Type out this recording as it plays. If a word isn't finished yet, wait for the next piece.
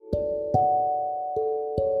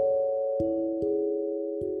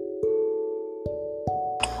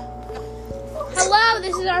Hello,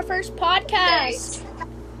 this is our first podcast.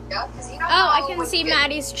 Oh, I can see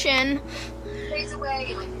Maddie's chin.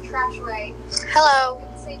 Hello.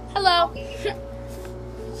 Hello.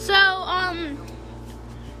 So,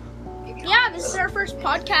 yeah, this is our first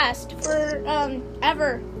podcast for,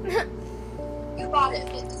 ever. You bought it.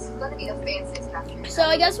 It's going to be the fanciest after. So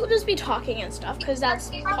I guess we'll just be talking and stuff, because that's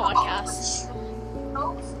podcasts.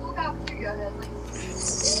 Oh, school cafeteria.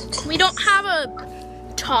 We don't have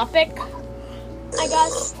a topic, I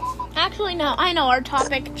guess. Actually, no, I know our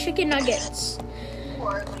topic, chicken nuggets.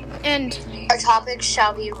 And, Our topic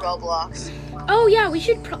shall be Roblox. oh yeah, we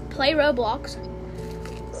should play Roblox.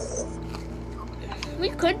 We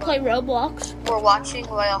could play Roblox. We're watching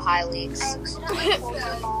Royal High Leagues.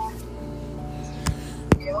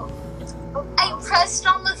 I pressed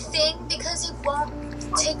on the thing because it won't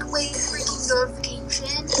take away the freaking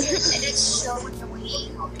notification, and it's so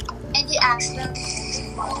annoying. And it actually, and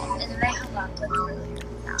then I hung up like really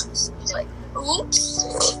fast. Like, oops.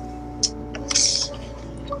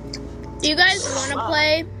 Do you guys want to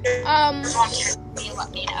play, Let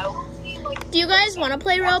me know. do you guys want to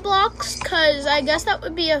play Roblox? Because I guess that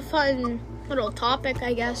would be a fun little topic,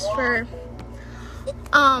 I guess, for,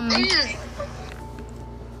 our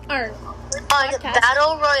podcast.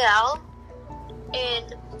 Battle Royale in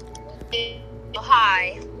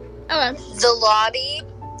High. Okay. The lobby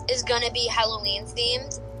is going to be Halloween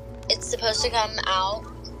themed. It's supposed to come out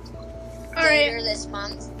later Alright. this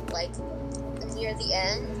month, like near the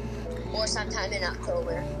end, or sometime in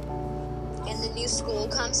October. And the new school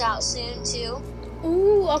comes out soon too.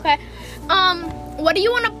 Ooh, okay. What do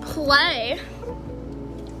you want to play?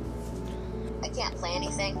 I can't play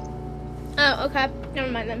anything. Oh, okay.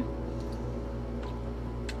 Never mind then.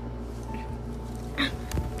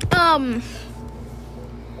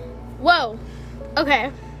 Whoa.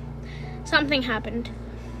 Okay. Something happened.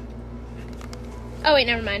 Oh, wait,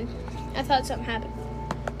 never mind. I thought something happened.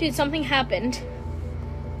 Dude, something happened.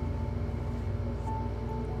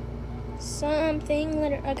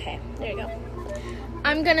 Okay, there you go.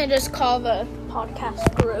 I'm gonna just call the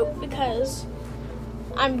podcast group because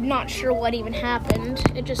I'm not sure what even happened.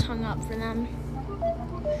 It just hung up for them.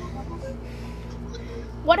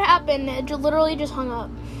 What happened? It literally just hung up.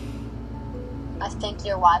 I think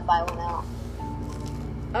your Wi-Fi went out.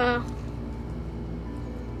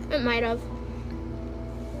 It might have.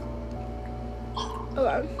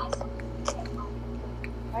 Okay.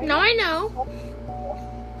 Now I know.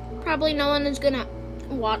 Probably no one is gonna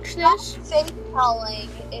watch this. Fake calling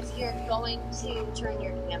if you're going to turn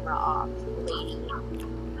your camera off, lady.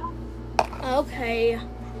 Okay.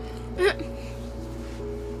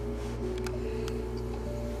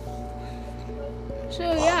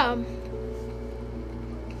 So yeah.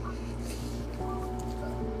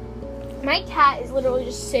 My cat is literally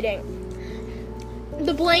just sitting.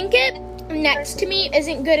 The blanket next to me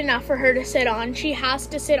isn't good enough for her to sit on. She has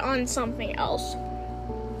to sit on something else.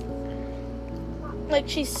 Like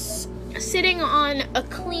she's sitting on a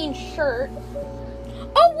clean shirt.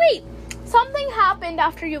 Oh wait! Something happened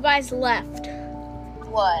after you guys left.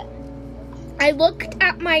 What? I looked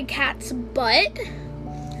at my cat's butt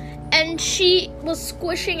and she was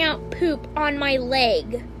squishing out poop on my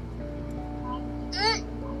leg.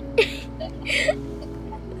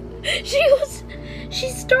 She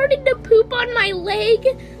started to poop on my leg.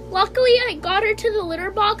 Luckily, I got her to the litter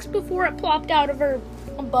box before it plopped out of her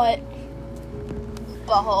butt.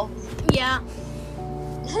 Butthole. Yeah.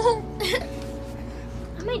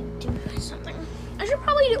 I might do something. I should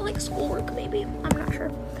probably do like schoolwork, maybe. I'm not sure.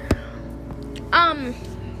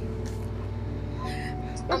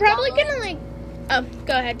 We're probably gonna like. Oh,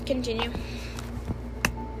 go ahead, continue.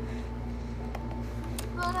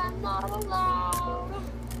 But I'm not allowed.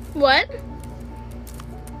 What?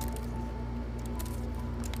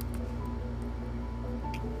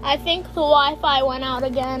 I think the Wi-Fi went out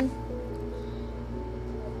again.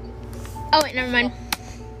 Oh wait, never mind.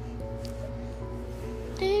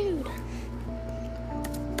 Dude.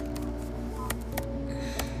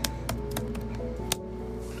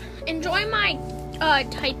 Enjoy my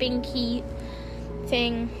typing key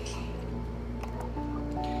thing.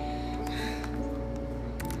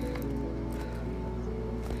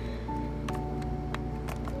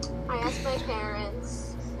 I asked my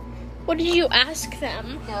parents. What did you ask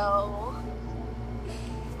them? No.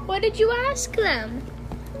 What did you ask them?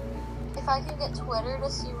 If I could get Twitter to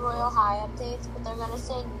see Royal High updates, but they're gonna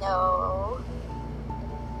say no.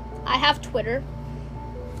 I have Twitter.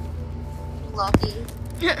 Lucky.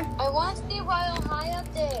 I want to see Royal High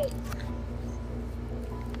updates.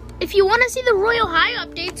 If you want to see the Royal High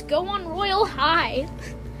updates, go on Royal High.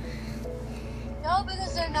 No,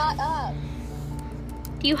 because they're not up.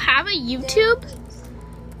 Do you have a YouTube?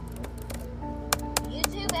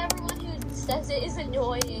 YouTube, everyone who says it is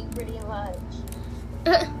annoying, pretty much.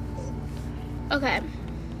 Okay.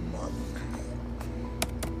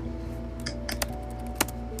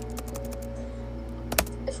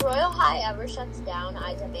 If Royal High ever shuts down,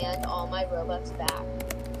 I demand all my Robux back.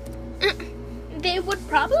 They would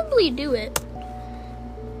probably do it.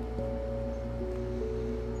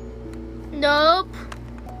 Nope.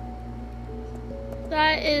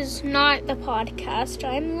 That is not the podcast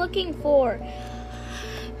I'm looking for.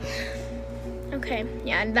 Okay,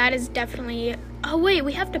 yeah, and that is definitely... Oh, wait,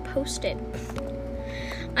 we have to post it.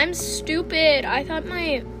 I'm stupid. I thought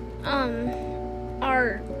my,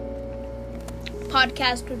 our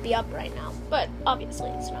podcast would be up right now, but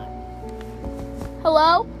obviously it's not.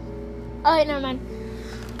 Hello? Oh, wait, never mind.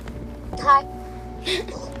 Hi.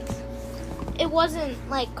 It wasn't,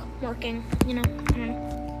 like, working, you know.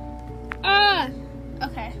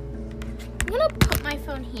 Okay. I'm gonna put my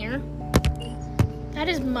phone here. That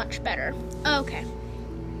is much better. Okay.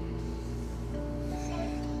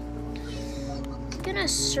 I'm gonna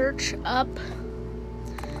search up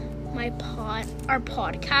our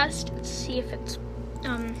podcast and see if it's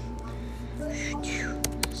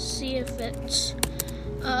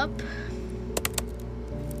up.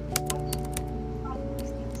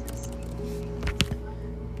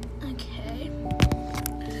 Okay.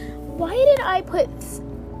 Why did I put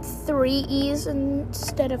 3 E's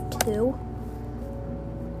instead of 2?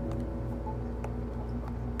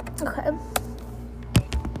 Okay.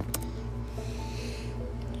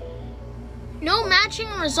 No matching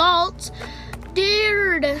results.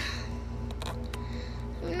 Dude.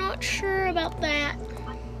 I'm not sure about that.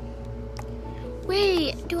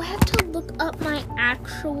 Wait, do I have to look up my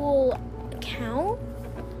actual account?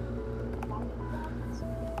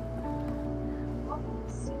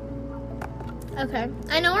 Okay.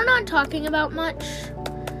 I know we're not talking about much,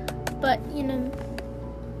 but, you know,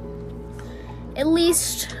 at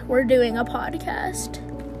least we're doing a podcast.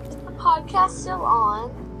 Is the podcast still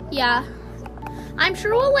on? Yeah. I'm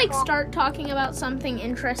sure we'll, like, start talking about something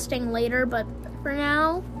interesting later, but for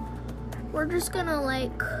now, we're just gonna,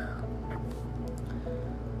 like...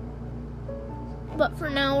 But for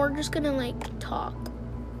now, we're just gonna, like, talk.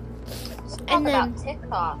 Let's talk And then- about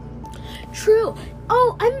TikTok. True.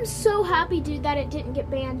 Oh, I'm so happy, dude, that it didn't get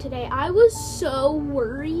banned today. I was so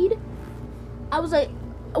worried. I was like,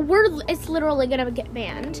 it's literally gonna get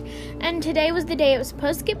banned. And today was the day it was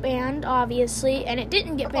supposed to get banned, obviously, and it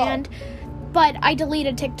didn't get banned. But I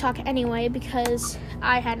deleted TikTok anyway because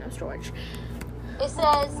I had no storage. It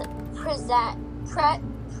says President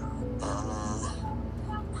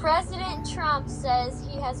Trump says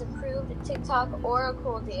he has approved a TikTok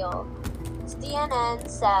Oracle deal. CNN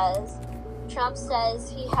says Trump says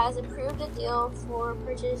he has approved a deal for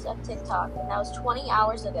purchase of TikTok, and that was 20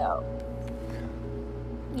 hours ago.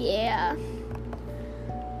 Yeah.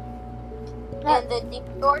 And the New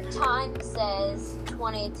York Times says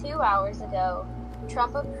 22 hours ago,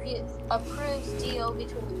 Trump approves deal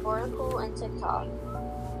between Oracle and TikTok.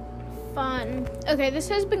 Fun. Okay, this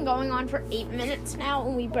has been going on for 8 minutes now,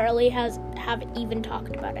 and we barely have even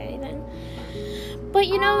talked about anything. But,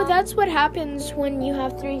 you know, that's what happens when you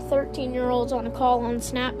have 3 13-year-olds on a call on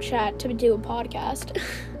Snapchat to do a podcast.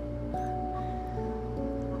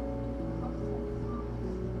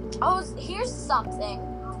 Oh, here's something.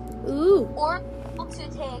 Ooh. Oracle to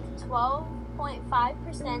take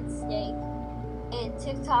 12.5% stake in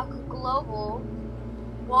TikTok Global,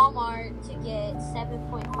 Walmart to get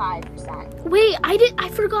 7.5%. Wait, I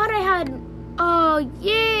forgot I had... Oh,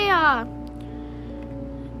 yeah.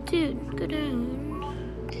 Dude, go down.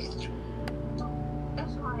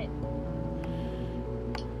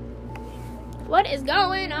 What is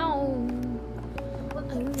going on?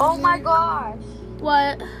 Oh my gosh.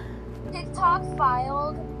 What? TikTok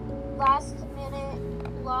filed last-minute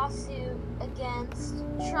lawsuit against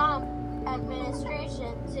Trump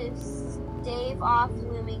administration to stave off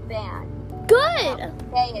looming ban. Good. A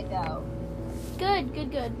day ago. Good.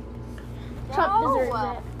 Trump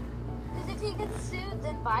deserves it. Because if he gets sued,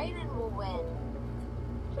 then Biden will win.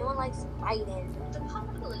 No one likes Biden. The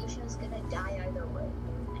population is gonna die either way.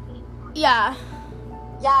 Yeah.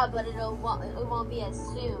 Yeah, but it won't be as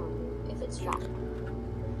soon if it's Trump.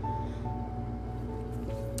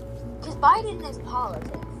 Because Biden is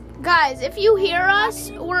politics. Guys, if you hear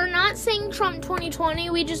us, we're not saying Trump 2020.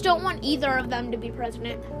 We just don't want either of them to be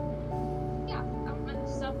president. Yeah, I want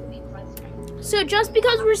myself to be president. So just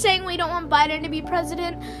because we're saying we don't want Biden to be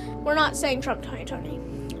president, we're not saying Trump 2020.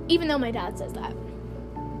 Even though my dad says that.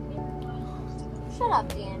 Shut up,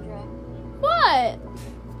 Deandra. What?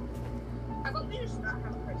 How about we just not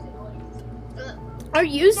have Are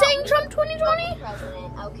you saying Trump 2020?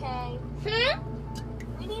 President, okay?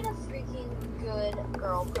 We need a freaking good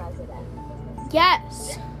girl president.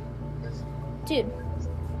 Yes. Dude.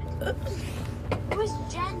 It was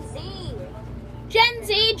Gen Z. Gen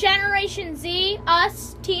Z, Generation Z,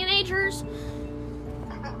 us, teenagers. We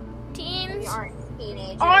Teens. aren't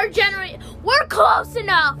teenagers. Our generation. We're close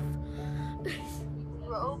enough.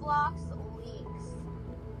 Roblox leaks.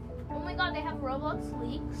 Oh my god, they have Roblox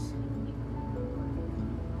leaks.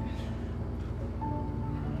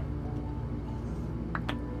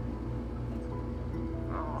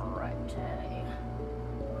 Alright.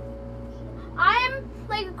 I'm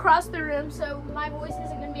like across the room, so my voice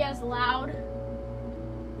isn't gonna be as loud.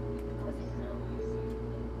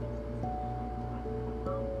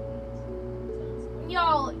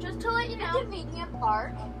 Y'all, just to let you know. Convenient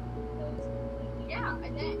park. Yeah, I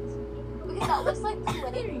did. Because that looks like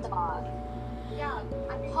Play Dog. Yeah,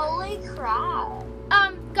 I mean, Holy crap.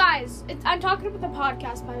 Guys, I'm talking about the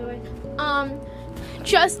podcast, by the way.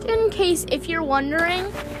 Just in case if you're wondering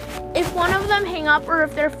if one of them hang up or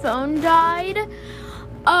if their phone died,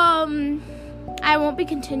 I won't be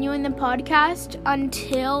continuing the podcast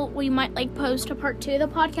until we might like post a part 2 of the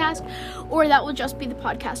podcast, or that will just be the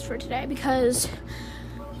podcast for today because,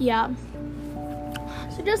 yeah.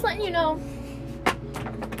 So just letting you know.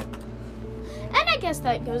 And I guess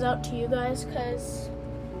that goes out to you guys because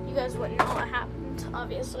you guys wouldn't know what happened,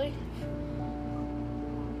 obviously.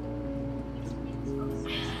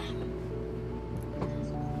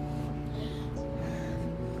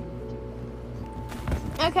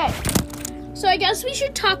 Okay, so I guess we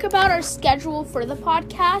should talk about our schedule for the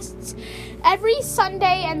podcasts. Every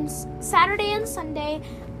Sunday and Saturday and Sunday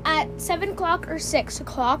at 7 o'clock or 6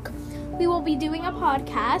 o'clock, we will be doing a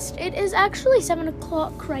podcast. It is actually 7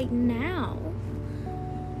 o'clock right now.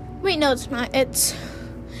 Wait, no, it's not. It's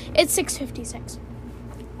 6:56.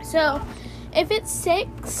 So, if it's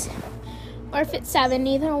 6 or if it's 7,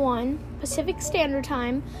 either one, Pacific Standard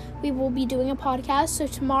Time, we will be doing a podcast. So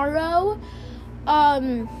tomorrow,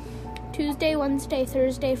 Tuesday, Wednesday,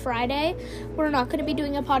 Thursday, Friday, we're not going to be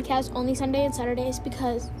doing a podcast, only Sunday and Saturdays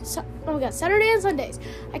because, oh my god, Saturday and Sundays,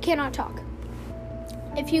 I cannot talk.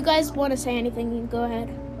 If you guys want to say anything, you can go ahead.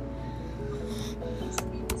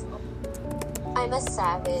 I'm a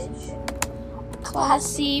savage.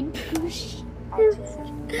 Classy bougie.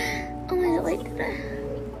 Oh my god, like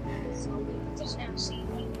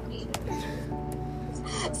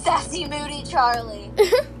Sassy Moody Charlie.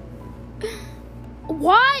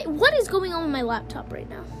 Why? What is going on with my laptop right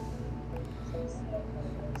now?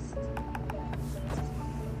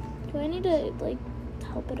 Do I need to, like,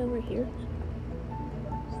 help it over here?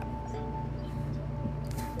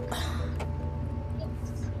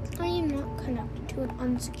 I am not connected to an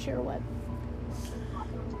unsecure web.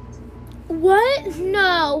 What?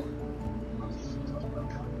 No.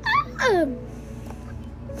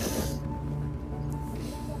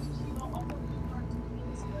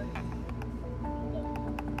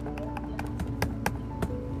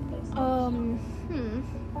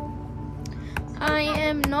 I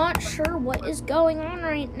am not sure what is going on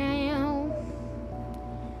right now.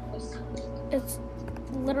 It's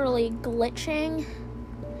literally glitching.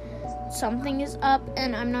 Something is up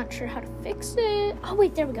and I'm not sure how to fix it. Oh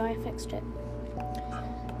wait, there we go, I fixed it.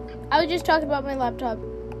 I was just talking about my laptop,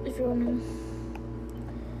 if you're wondering.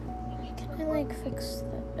 Can I like fix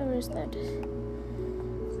that, or is that?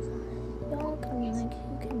 Y'all can like,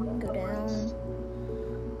 you can go down.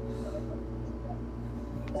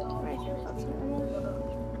 Right here, that's normal.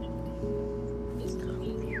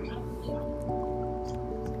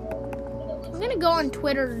 I'm gonna go on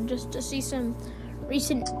Twitter just to see some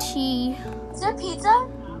recent tea. Is there pizza?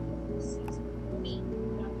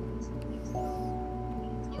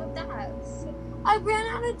 I ran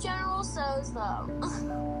out of General So's though.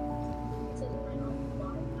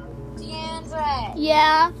 DeAndre,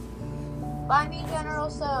 Yeah, buy me General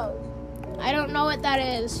So's. I don't know what that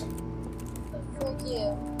is. Frick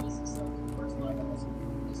you.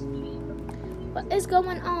 What is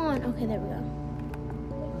going on? Okay, there we go.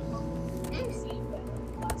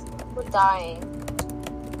 We're dying.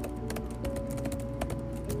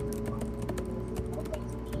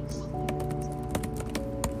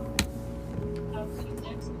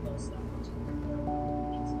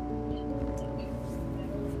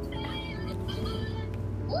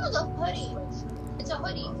 ooh, the hoodie. It's a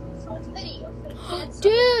hoodie. Hoodie.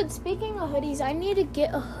 Dude, speaking of hoodies, I need to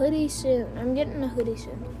get a hoodie soon. I'm getting a hoodie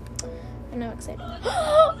soon. I'm now excited.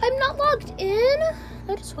 I'm not logged in?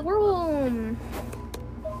 That is horrible.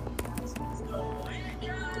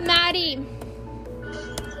 Maddie.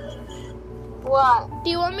 What? Do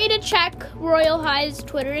you want me to check Royal High's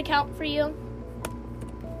Twitter account for you?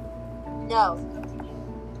 No.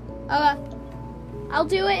 I'll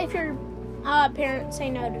do it if your parents say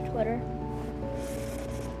no to Twitter.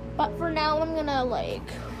 But for now, I'm gonna like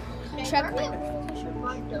check my notifications.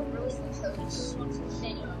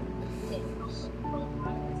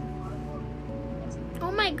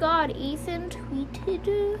 Oh my God, Ethan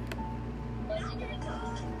tweeted,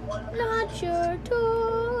 "Not your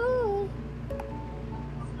toy."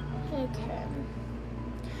 Okay.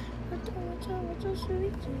 What else should we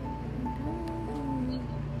do?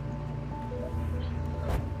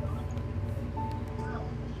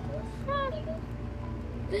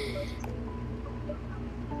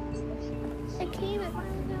 I came and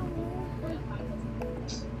found out.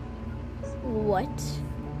 What?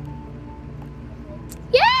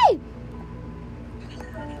 Yay!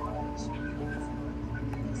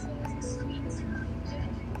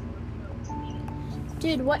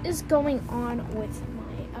 Dude, what is going on with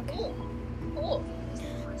my... Okay. Cool.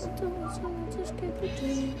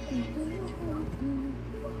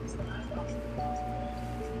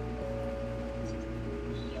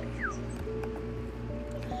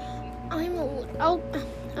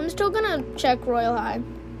 I'm still gonna check Royal High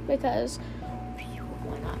because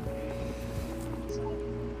why not?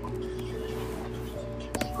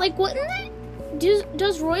 Like, wouldn't they?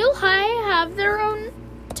 Does Royal High have their own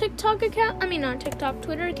TikTok account? I mean, not TikTok,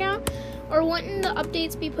 Twitter account, or wouldn't the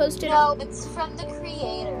updates be posted? No, it's from the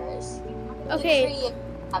creators. Okay. The creators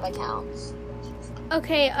have accounts.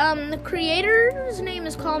 Okay. The creator's name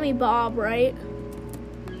is Call Me Bob, right?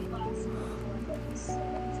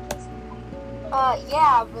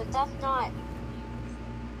 Yeah, but that's not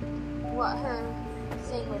what her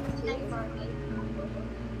thing would be.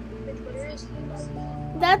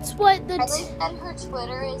 That's what the. I said her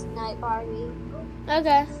Twitter is Night Barbie.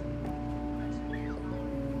 Okay.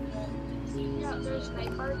 Yeah, there's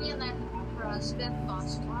Night Barbie and then her husband,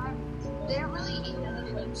 Boss Squad. They don't really use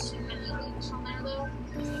many links on there though.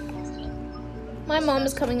 My mom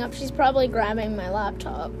is coming up. She's probably grabbing my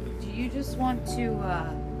laptop. Do you just want to,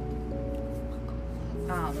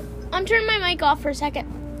 I'm turning my mic off for a second.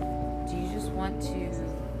 do you just want to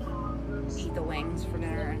eat the wings for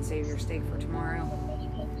dinner and save your steak for tomorrow?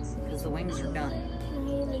 Because the wings are done. Can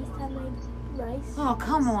I at least have my rice? Oh,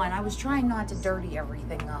 come on. I was trying not to dirty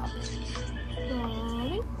everything up.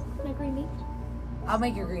 My green beans. I'll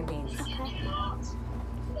make your green beans. Okay.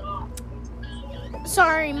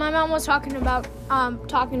 Sorry, my mom was talking to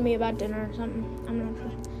me about dinner or something. I'm not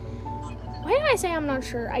sure. Why did I say I'm not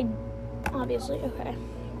sure? Obviously, okay.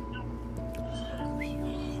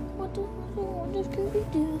 What does Kirby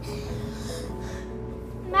do?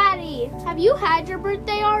 Maddie, have you had your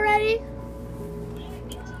birthday already?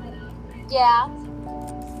 Yeah.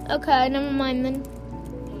 Okay, never mind then.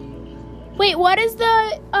 Wait, what is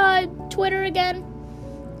the Twitter again?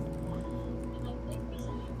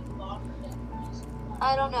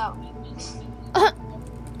 I don't know.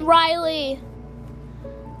 Riley.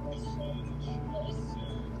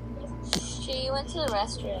 She went to the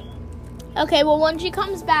restroom. Okay, well, when she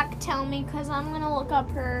comes back, tell me, because I'm going to look up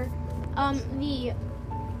her, the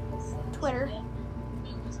Twitter.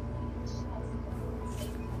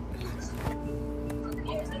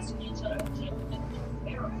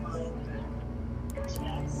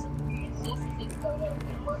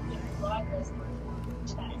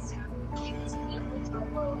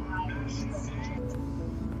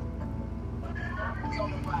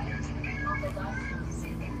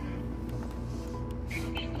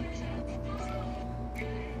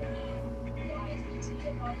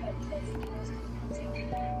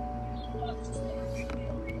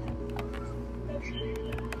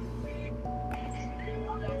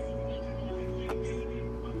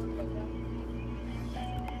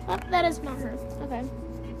 Oh, that is not her. Okay.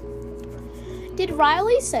 Did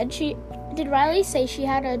Riley say she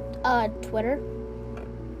had a Twitter?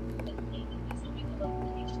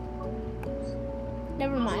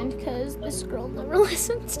 Never mind, because this girl never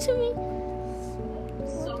listens to me.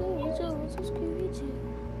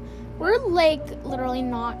 We're like literally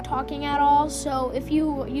not talking at all, so if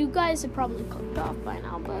you guys have probably clicked off by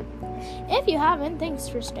now, but if you haven't, thanks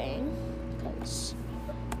for staying, because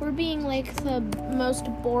we're being like the most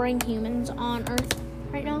boring humans on earth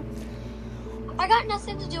right now. I got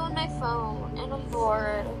nothing to do with my phone, and I'm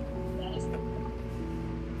bored.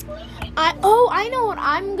 I know what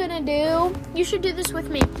I'm gonna do. You should do this with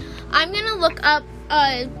me. I'm gonna look up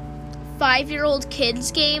 5-year-old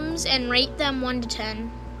kids games and rate them 1 to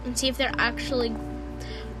 10 and see if they're actually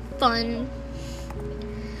fun.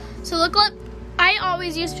 So look up. I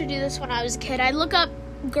always used to do this when I was a kid. I'd look up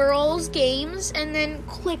girls games and then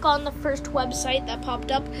click on the first website that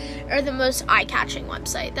popped up, or the most eye-catching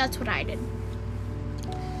website. That's what I did.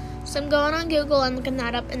 So I'm going on Google and looking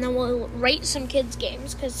that up, and then we'll rate some kids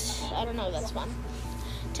games, because I don't know, that's fun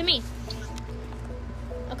to me.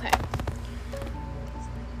 Okay.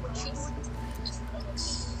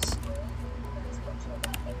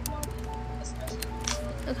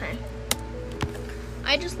 Okay.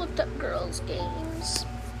 I just looked up girls games.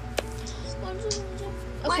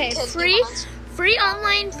 Okay, free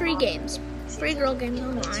online, free games. Free girl games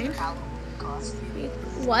online.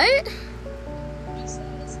 What?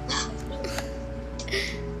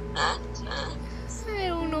 I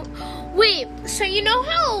don't know. Wait, so you know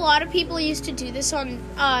how a lot of people used to do this on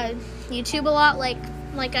YouTube a lot, like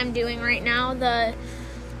I'm doing right now, the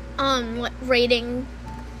rating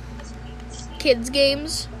kids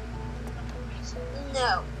games?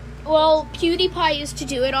 No. Well, PewDiePie used to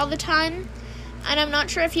do it all the time, and I'm not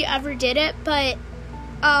sure if you ever did it, but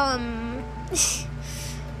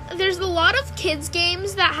there's a lot of kids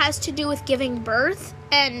games that has to do with giving birth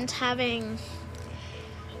and having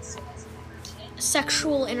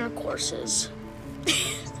sexual intercourses.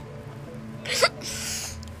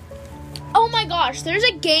 Oh my gosh, there's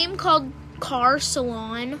a game called Car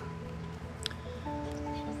Salon.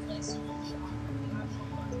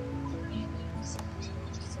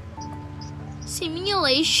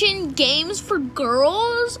 Simulation games for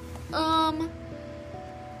girls? Oh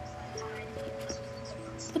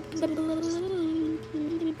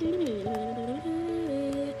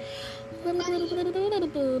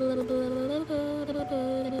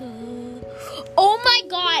my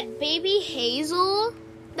god, Baby Hazel?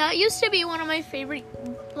 That used to be one of my favorite,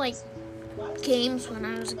 games when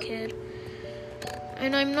I was a kid.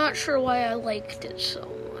 And I'm not sure why I liked it so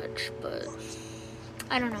much, but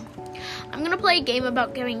I don't know. I'm gonna play a game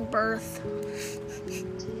about giving birth.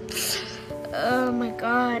 Oh my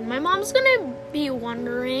god. My mom's gonna be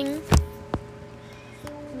wondering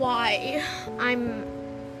why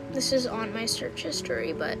this is on my search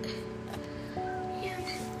history, but yeah,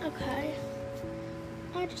 okay.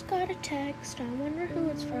 I just got a text. I wonder who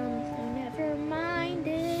it's from. Oh, never mind.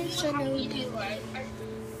 It's a no.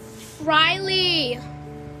 Riley.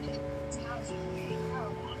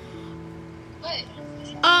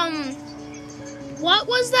 What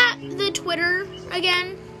was that? The Twitter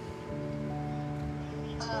again?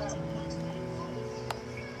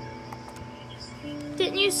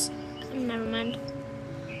 Didn't you? Never mind.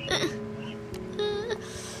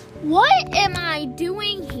 What am I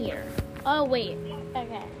doing here? Oh wait.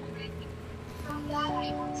 Okay.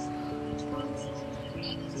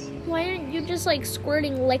 Why aren't you just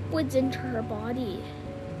squirting liquids into her body?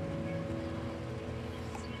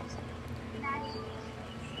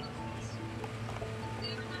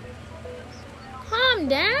 Calm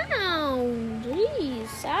down. Jeez,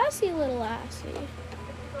 sassy little assy.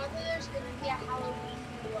 Whether there's going to be a Halloween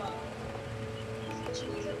which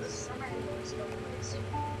in the summer is going to soon.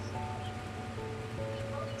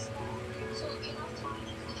 So enough time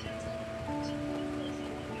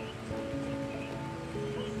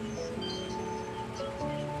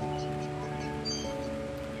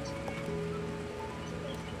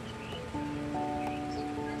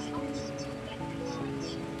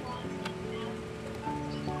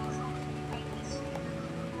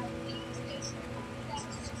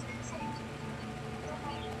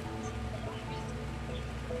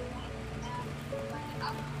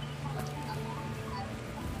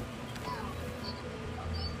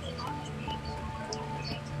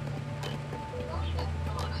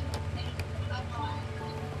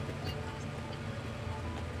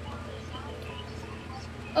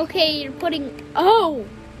Okay, you're putting... Oh,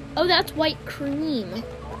 that's white cream.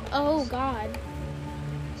 Oh, God.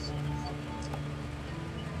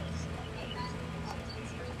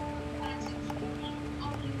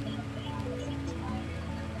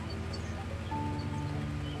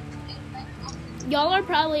 Y'all are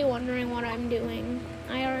probably wondering what I'm doing.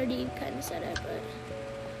 I already kind of said it, but...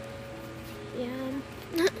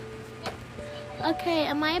 Yeah. Okay,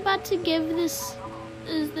 am I about to give this...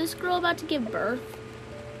 Is this girl about to give birth?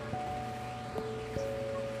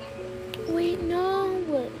 Wait, no.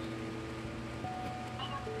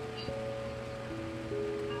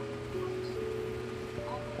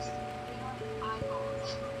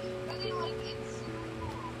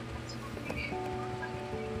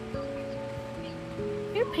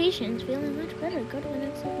 Your patient's feeling much better. Go to the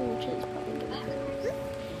next level, which is probably good.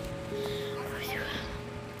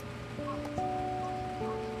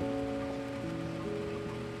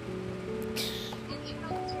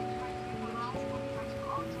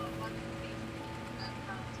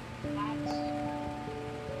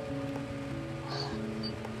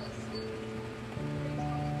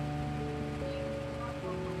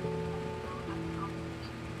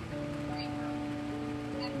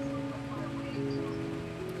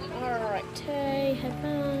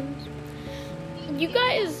 you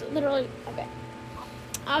guys literally, okay.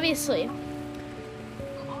 Obviously,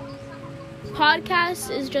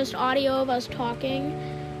 podcast is just audio of us talking,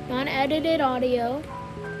 non-edited audio.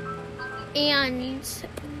 And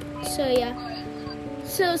so, yeah.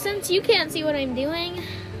 So, since you can't see what I'm doing,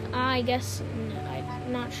 I guess,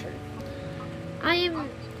 I'm not sure.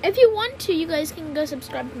 If you want to, you guys can go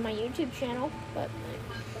subscribe to my YouTube channel, but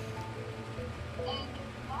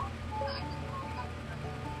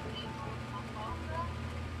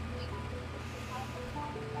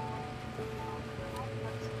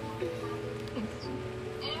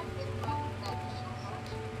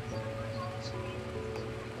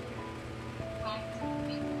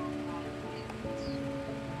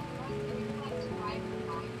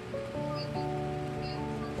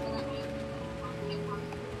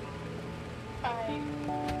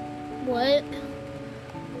what?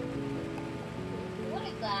 What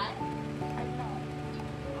is that?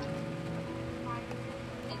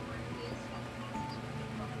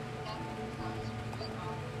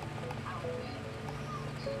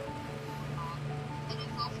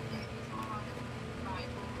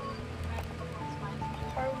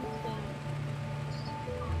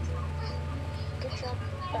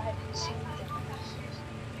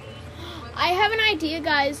 I have an idea,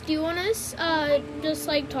 guys. Do you want us just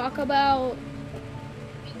like talk about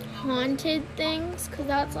haunted things? Because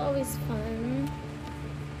that's always fun.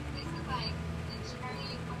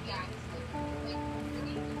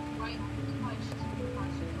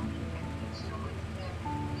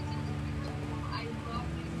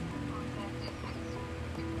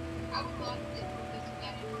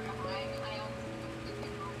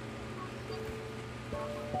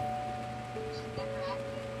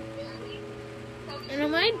 And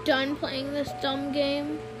am I done playing this dumb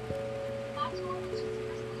game?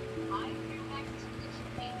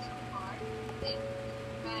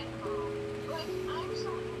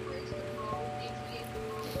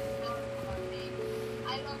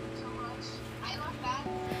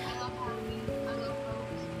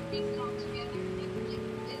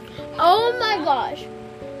 Oh my gosh.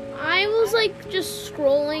 I was like just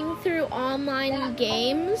scrolling through online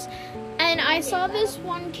games and I saw this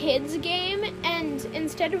one kids game and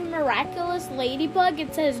instead of Miraculous Ladybug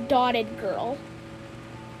it says Dotted Girl.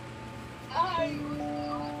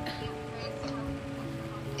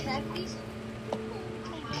 Can I please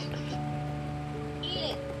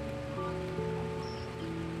eat it?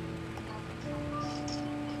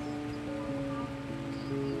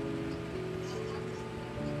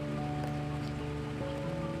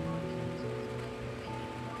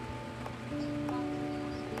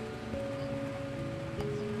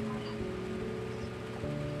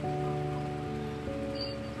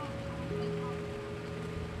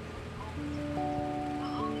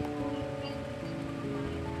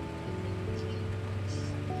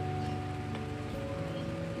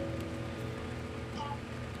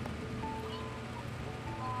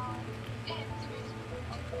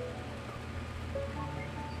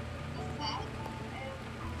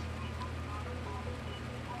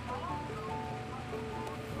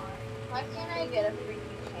 Why can't I get a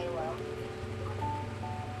freaking Halo?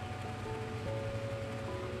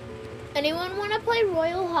 Anyone want to play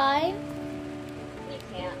Royal High? You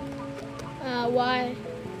can't. Why?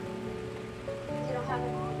 You don't have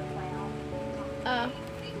anyone to play on.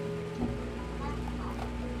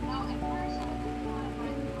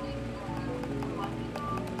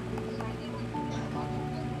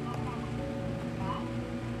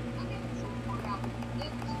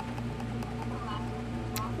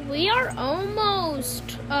 We are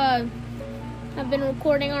almost, have been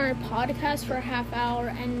recording our podcast for a half hour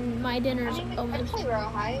and my dinner's I almost. play Royal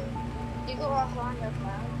High. You go off on your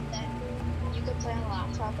phone, then you can play on the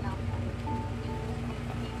laptop and I'll play.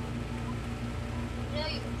 You know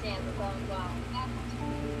you can stay on the phone well.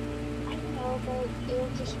 I know, but it'll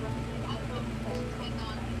just run my phone.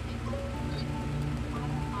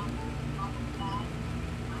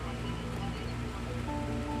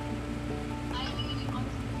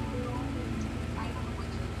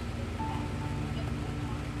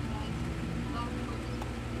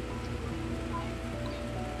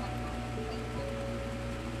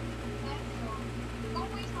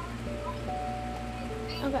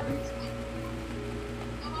 Okay.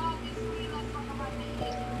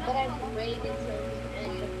 But I'm waiting until the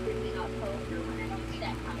end of freaking October when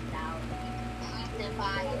that comes out. Then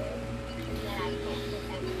buy it. And then I can't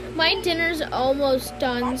get them. My dinner's almost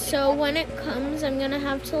done, so when it comes, I'm gonna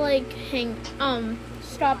have to like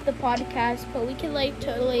stop the podcast, but we can like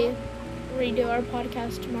totally redo our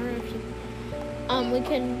podcast tomorrow if you, we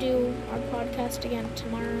can do our podcast again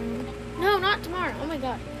tomorrow. No, not tomorrow. Oh my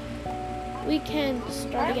god. we can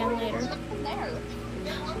start again later. From there.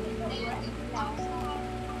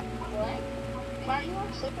 Why are you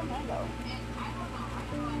on Sacramento?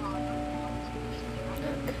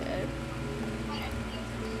 Okay.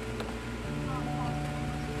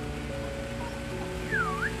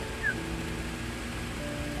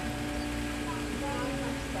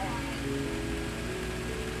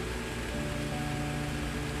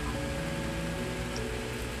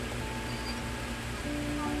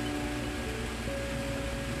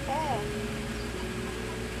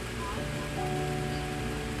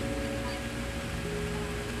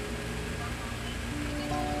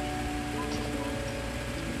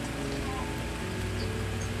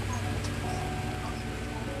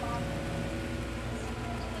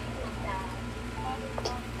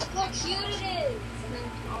 Look how cute it is!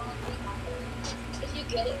 If you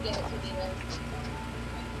get it, give it to me then.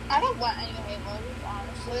 I don't want any Halos,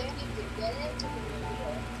 honestly. If you get it,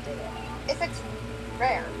 If it's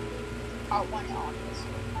rare, I'll want it,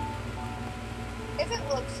 obviously. If it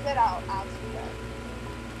looks good, I'll see it.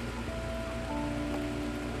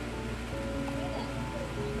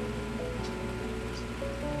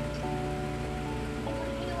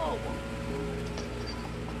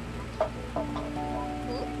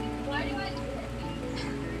 why do I do that?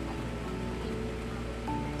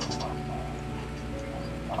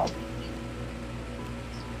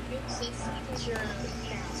 It's because your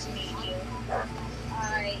parents made you.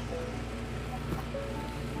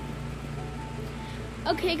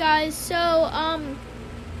 Okay, guys, so,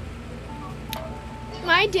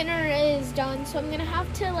 my dinner is done, so I'm gonna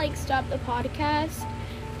have to, like, stop the podcast,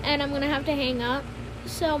 and I'm gonna have to hang up.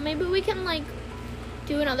 So maybe we can, like,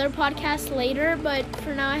 do another podcast later, but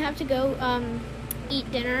for now I have to go,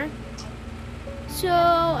 eat dinner. So,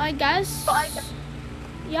 I guess,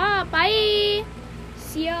 yeah, bye!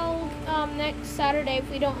 See you, next Saturday if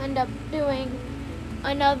we don't end up doing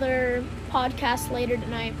another podcast later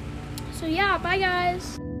tonight. So yeah, bye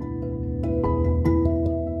guys!